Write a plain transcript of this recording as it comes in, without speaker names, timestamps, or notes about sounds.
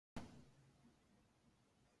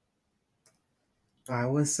Alright,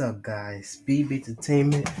 what's up guys? BB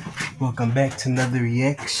Entertainment. Welcome back to another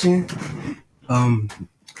reaction. Um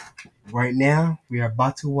right now we are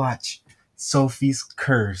about to watch Sophie's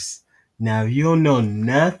Curse. Now if you don't know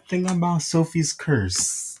nothing about Sophie's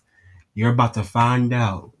Curse, you're about to find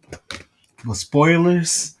out. Well,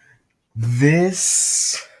 spoilers,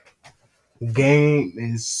 this game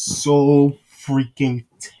is so freaking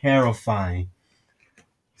terrifying.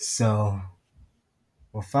 So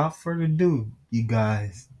without further ado, you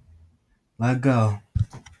guys, let's go.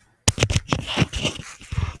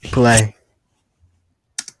 Play.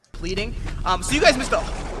 Bleeding. So you guys missed a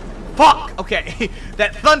fuck. Okay,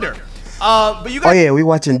 that thunder. But you Oh guys yeah, we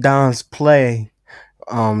watching Don's play.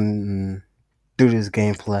 Do this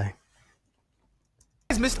gameplay.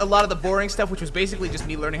 missed a lot of the boring stuff, which was basically just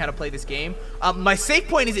me learning how to play this game. My save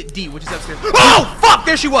point is at D, which is upstairs. Oh fuck!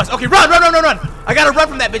 There she was. Okay, run, run, run, run, run. I gotta run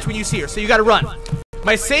from that bitch when you see her. So you gotta run.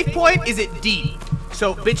 My save point is at D.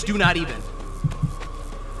 So bitch, do not even.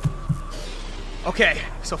 Okay,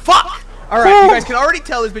 so fuck. All right, you guys can already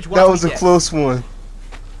tell this bitch wants That was me a dead. close one.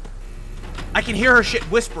 I can hear her shit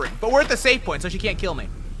whispering, but we're at the save point, so she can't kill me.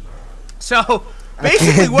 So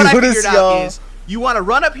basically, what I figured out is you want to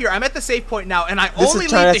run up here. I'm at the save point now, and I only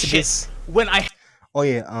leave the shit when I. Oh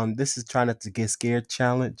yeah, this is try not to get scared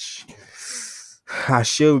challenge. I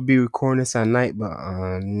should be recording this at night, but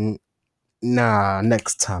nah,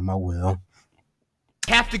 next time I will.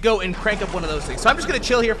 Have to go and crank up one of those things. So I'm just gonna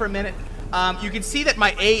chill here for a minute. You can see that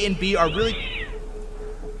my A and B are really.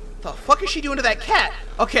 The fuck is she doing to that cat?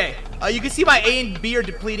 Okay, you can see my A and B are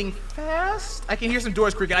depleting fast. I can hear some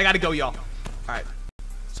doors creaking. I gotta go, y'all. All right,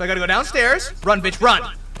 so I gotta go downstairs. Run, bitch, run.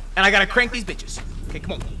 And I gotta crank these bitches. Okay,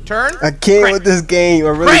 come on, turn. I can't crank. with this game. I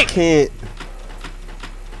really can't.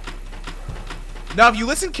 Now, if you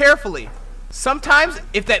listen carefully, sometimes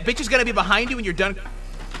if that bitch is gonna be behind you when you're done.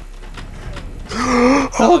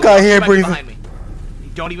 Oh god, hair breathing. Me.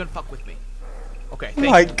 Don't even fuck with me. Okay. Oh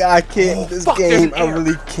my god, I can't. Oh, this fuck, game, I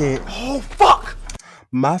really can't. Oh fuck!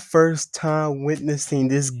 My first time witnessing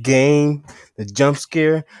this game, the jump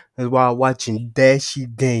scare, is while watching Dashy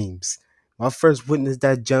Games. My first witness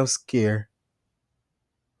that jump scare,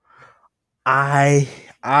 I've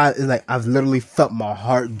literally felt my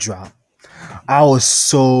heart drop. I was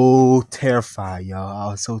so terrified, y'all.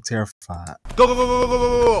 I was so terrified. Go, go, go, go, go, go,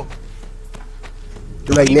 go, go.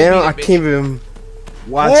 Like now, I can't even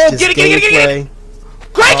watch this gameplay.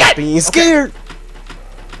 Crank it! Being scared.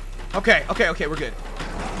 Okay, okay, okay, we're good.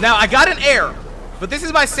 Now I got an air, but this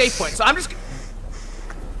is my safe point, so I'm just.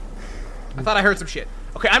 I thought I heard some shit.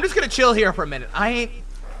 Okay, I'm just gonna chill here for a minute. I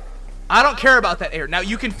don't care about that air. Now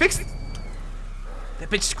you can fix that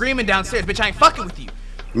bitch screaming downstairs. Bitch, I ain't fucking with you.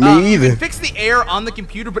 Me either. You can fix the air on the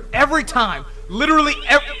computer, but every time, literally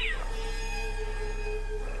every.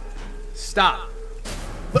 Stop.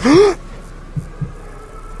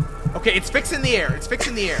 Okay, it's fixing the air. It's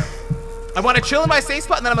fixing the air. I want to chill in my safe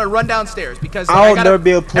spot, and then I'm gonna run downstairs because I'll never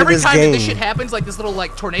be able to play every this time game. that this shit happens, like this little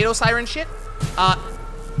like tornado siren shit,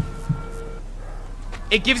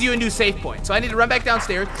 it gives you a new save point. So I need to run back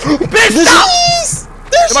downstairs. Bitch, stop!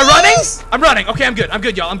 Am I running? I'm running. Okay, I'm good. I'm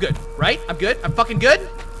good, y'all. I'm good. Right? I'm good. I'm fucking good.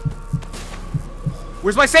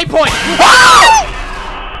 Where's my save point?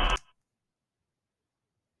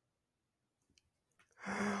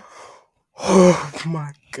 Oh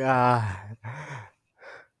my god.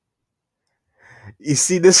 You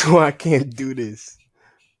see, this is why I can't do this.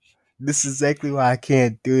 This is exactly why I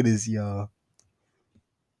can't do this, y'all.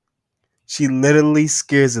 She literally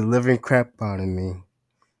scares the living crap out of me.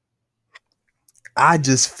 I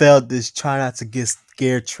just failed this try not to get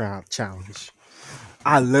scared challenge.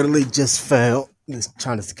 I literally just failed this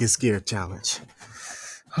trying to get scared challenge.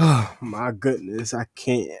 Oh my goodness, I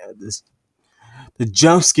can't. The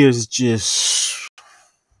jump scares is just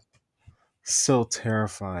so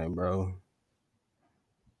terrifying, bro.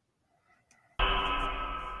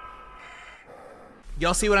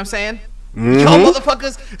 Y'all see what I'm saying? Y'all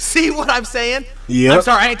motherfuckers see what I'm saying? Yeah. I'm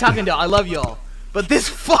sorry, I ain't talking to y'all. I love y'all. But this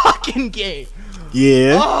fucking game.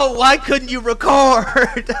 Yeah. Oh, why couldn't you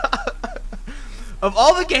record? Of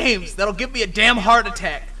all the games that'll give me a damn heart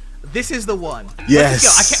attack, this is the one. Yes. Let's go.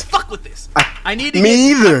 I can't fuck with this. I need to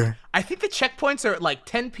Me either. I think the checkpoints are at like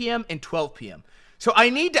 10 p.m. and 12 p.m. So I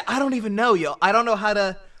need to, I don't even know, yo. I don't know how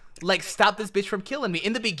to, like, stop this bitch from killing me.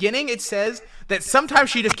 In the beginning, it says that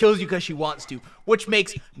sometimes she just kills you because she wants to, which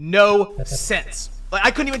makes no sense. Like,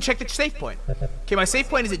 I couldn't even check the save point. Okay, my save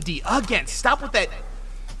point is at D. Again, stop with that.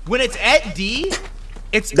 When it's at D,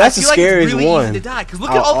 That's I the feel like scariest it's really one. easy to die. Because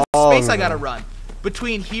look at all the space I gotta run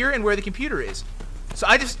between here and where the computer is. So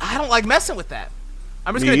I don't like messing with that.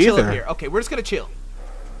 I'm just gonna chill up here. Okay, we're just gonna chill.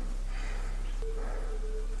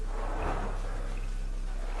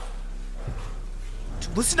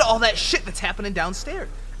 listen to all that shit that's happening downstairs.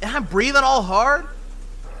 And I'm breathing all hard.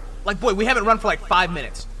 Like, boy, we haven't run for like 5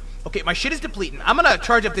 minutes. Okay, my shit is depleting. I'm gonna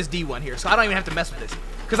charge up this D1 here, so I don't even have to mess with this.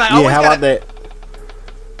 Because I always how gotta... about that?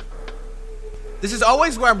 This is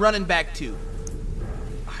always where I'm running back to.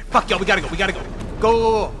 Right, fuck, y'all, we gotta go. Go, go,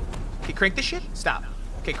 go. Okay, crank this shit. Stop.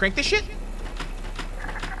 Okay, crank this shit.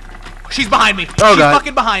 She's behind me. Oh, She's God.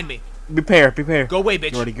 fucking behind me. Prepare. Go away,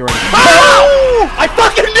 bitch. Get ready, get ready. Oh! I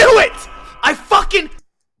fucking knew it!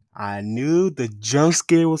 I knew the jump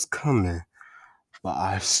scare was coming, but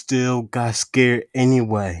I still got scared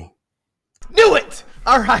anyway. Knew it!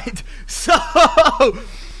 Alright, so...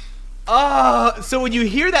 so when you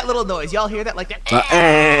hear that little noise, y'all hear that? Like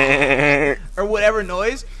that... or whatever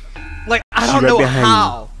noise? Like, I don't know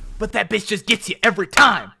how, but that bitch just gets you every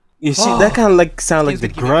time. You see, that kind of like sound like The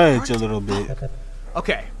Grudge a little bit.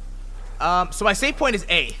 Okay. So my save point is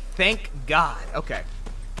A. Thank God. Okay.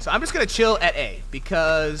 So I'm just gonna chill at A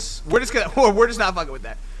because we're just not fucking with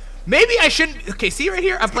that. Maybe I shouldn't. Okay, see right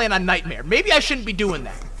here, I'm playing on Nightmare. Maybe I shouldn't be doing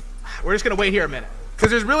that. We're just gonna wait here a minute because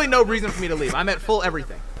there's really no reason for me to leave. I'm at full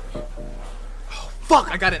everything. Oh,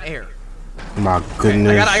 fuck! I got an error. My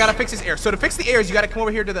goodness. Okay, I gotta fix this error. So to fix the errors, you gotta come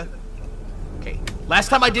over here to the. Okay. Last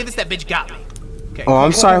time I did this, that bitch got me. Okay. Oh,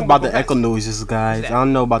 I'm sorry about the echo noises, guys. I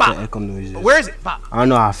don't know about the echo noises. Where is it? Bop. I don't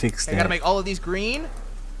know how to fix that. I gotta make all of these green.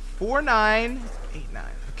 4, 9, 8, 9.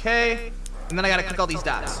 Okay. And then I gotta click all these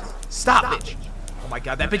dots. Stop, bitch. Oh my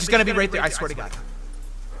god, that bitch is gonna be right there. I swear to God.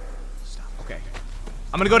 Stop. Okay.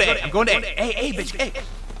 I'm gonna go to A. I'm going to A. A, bitch. A.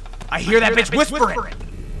 I hear that bitch whispering.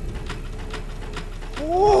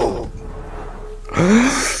 Ooh.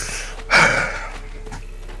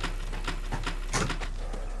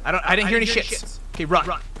 I didn't hear any shits. Okay, run.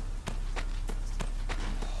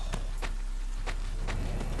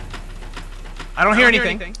 I don't hear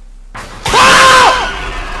anything.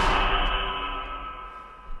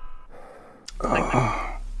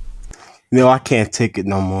 No, I can't take it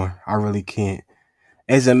no more. I really can't.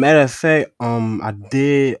 As a matter of fact, I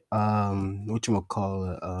did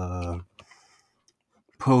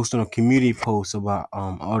post on a community post about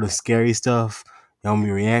all the scary stuff y'all want me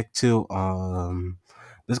to react to.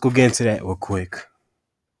 Let's go get into that real quick.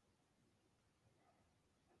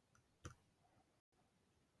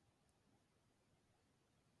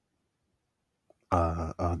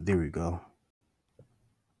 There we go.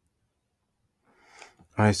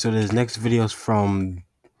 Alright, so this next video is from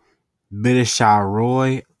Bidisha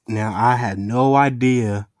Roy. Now I had no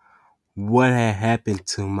idea what had happened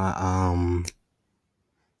to my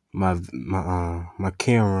my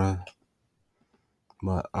camera.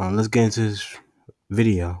 But let's get into this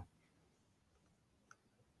video.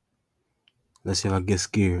 Let's see if I get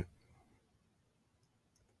scared.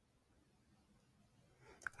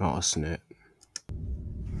 Oh snap.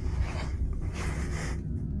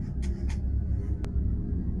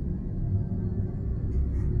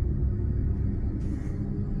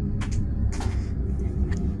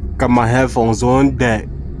 Got my headphones on deck.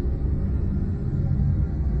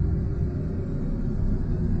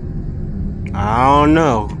 I don't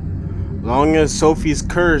know. Long as Sophie's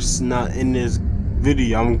curse not in this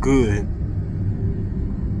video, I'm good.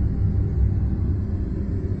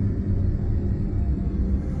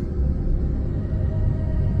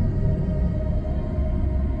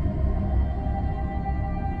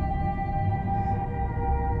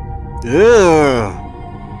 Ugh.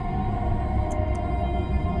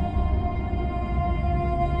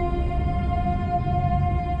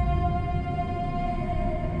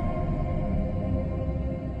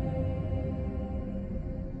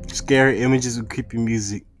 Scary images with creepy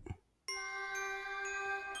music.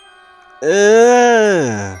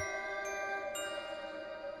 Ugh.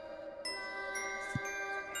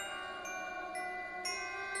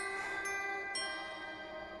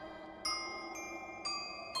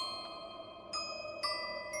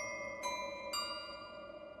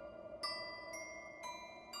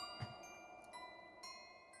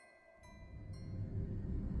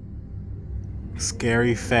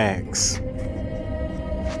 Scary facts.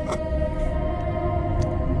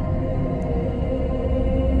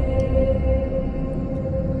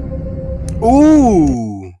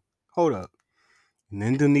 Ooh! Hold up. In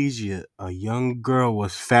Indonesia, a young girl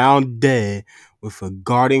was found dead with a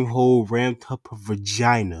garden hole rammed up her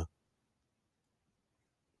vagina.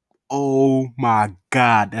 Oh my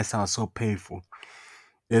god, that sounds so painful.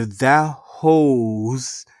 If that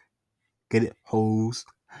hose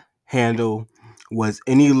handle was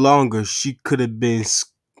any longer, she could have been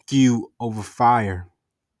skewed over fire.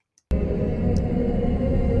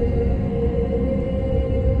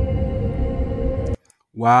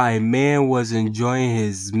 While a man was enjoying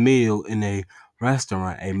his meal in a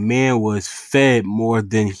restaurant, a man was fed more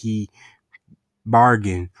than he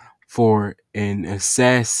bargained for. An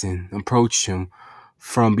assassin approached him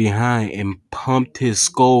from behind and pumped his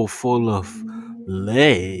skull full of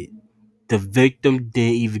lead. The victim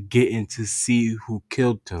didn't even get in to see who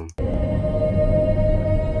killed him.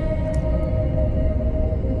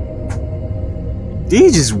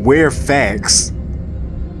 These just weird facts.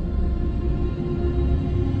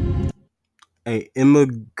 An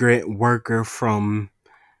immigrant worker from,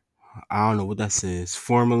 I don't know what that says,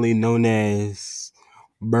 formerly known as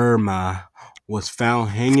Burma, was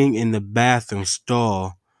found hanging in the bathroom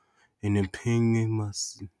stall. An opinion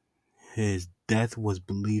his death was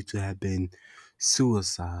believed to have been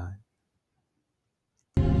suicide.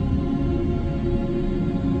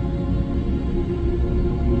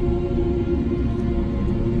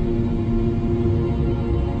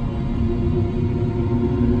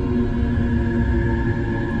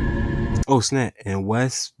 Oh snap, in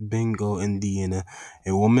West Bengal, Indiana,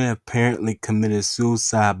 a woman apparently committed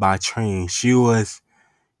suicide by train. She was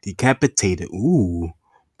decapitated,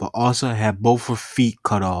 but also had both her feet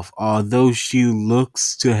cut off, although she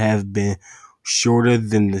looks to have been shorter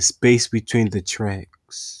than the space between the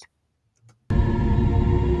tracks.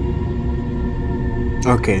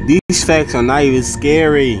 Okay, these facts are not even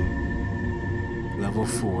scary. Level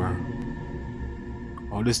 4.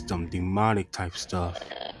 All this dumb demonic type stuff.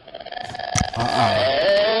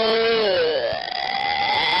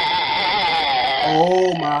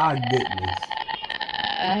 Oh my goodness.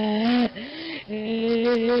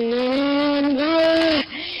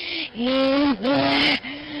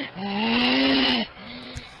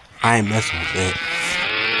 I ain't messing with that.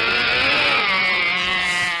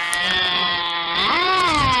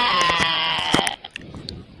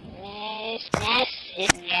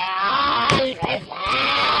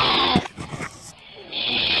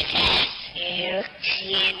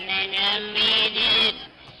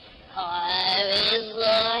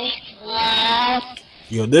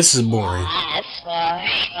 Yo, this is boring.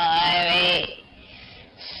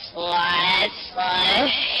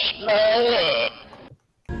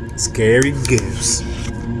 Scary gifts.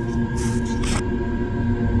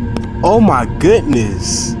 Oh my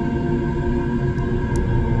goodness.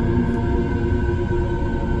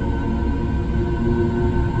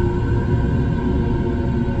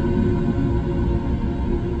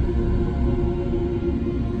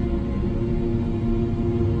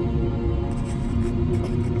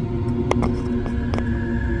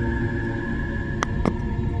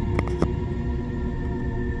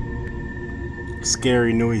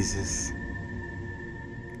 Scary noises.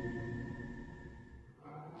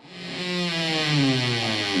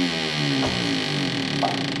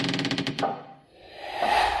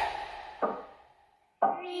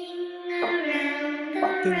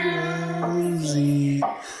 The rosy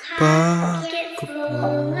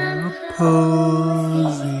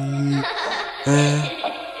posy.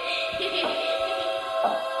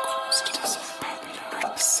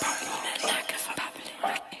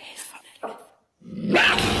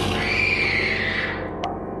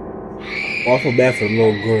 I feel bad for the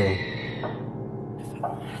little girl.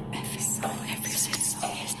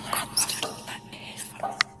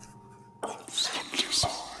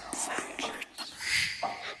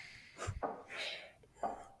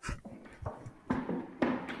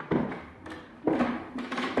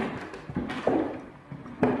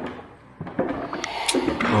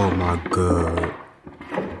 Oh my god.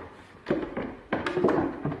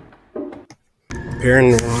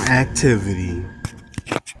 Paranormal activity.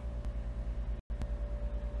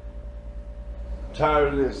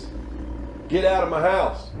 Tired of this. Get out of my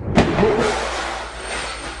house.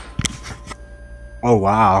 Oh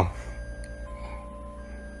wow.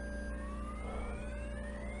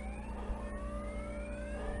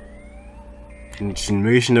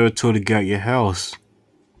 Maybe she never told to get out your house.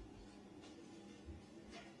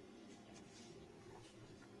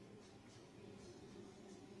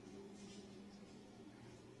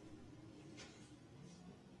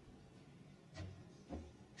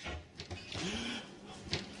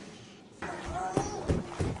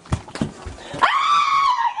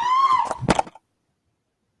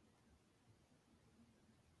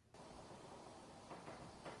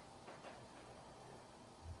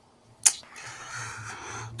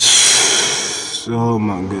 Oh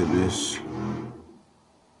my goodness.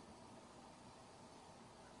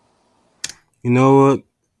 You know what?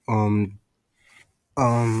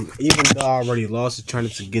 Even though I already lost the Turn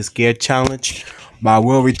to Get Scared challenge, but I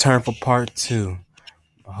will return for part 2.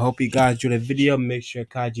 I hope you guys enjoyed the video. Make sure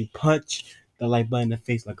Kaiji punch the like button in the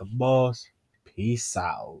face like a boss. Peace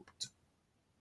out.